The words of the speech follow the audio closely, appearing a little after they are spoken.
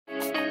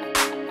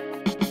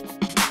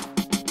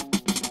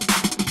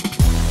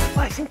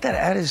think that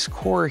at his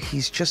core,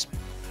 he's just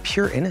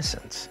pure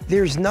innocence.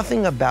 There's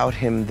nothing about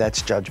him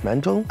that's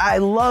judgmental. I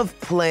love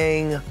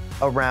playing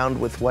around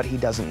with what he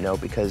doesn't know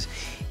because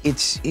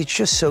it's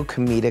just so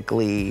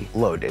comedically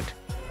loaded.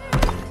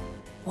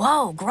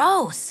 Whoa,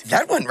 gross.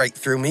 That went right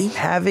through me.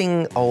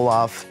 Having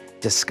Olaf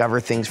discover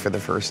things for the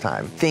first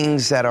time,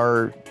 things that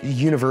are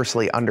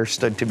universally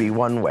understood to be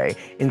one way,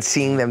 and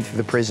seeing them through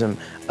the prism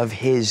of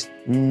his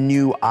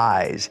new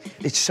eyes,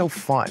 it's so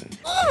fun.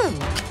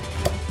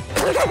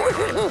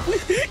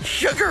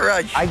 Sugar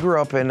rush. I grew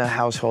up in a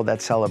household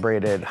that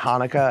celebrated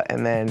Hanukkah,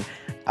 and then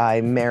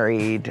I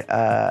married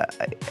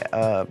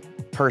a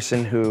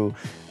person who,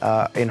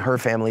 in her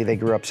family, they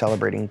grew up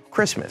celebrating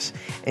Christmas.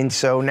 And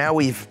so now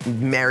we've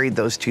married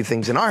those two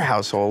things in our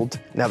household,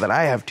 now that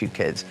I have two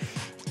kids.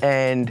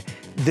 And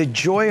the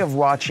joy of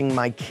watching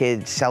my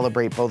kids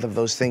celebrate both of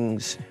those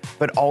things,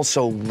 but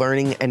also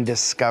learning and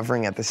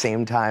discovering at the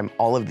same time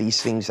all of these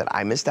things that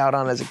I missed out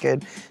on as a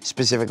kid,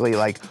 specifically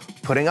like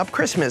putting up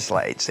Christmas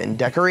lights and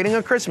decorating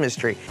a Christmas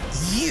tree.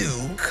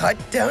 You cut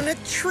down a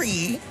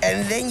tree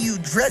and then you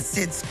dressed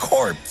its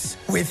corpse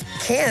with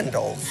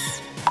candles.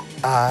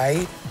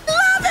 I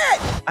love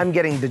it! I'm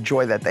getting the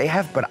joy that they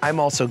have, but I'm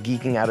also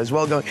geeking out as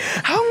well, going,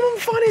 how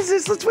fun is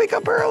this? Let's wake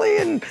up early.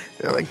 And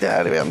they're like,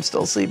 Daddy, I'm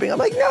still sleeping. I'm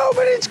like, no,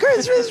 but it's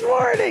Christmas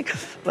morning.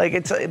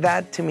 Like,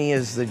 that to me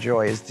is the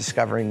joy, is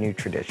discovering new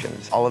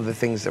traditions. All of the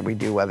things that we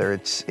do, whether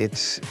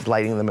it's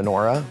lighting the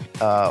menorah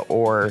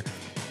or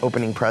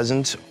opening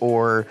presents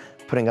or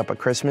putting up a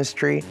Christmas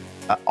tree,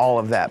 all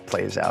of that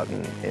plays out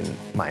in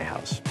my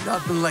house.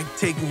 Nothing like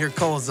taking your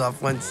clothes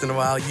off once in a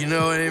while, you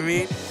know what I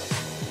mean?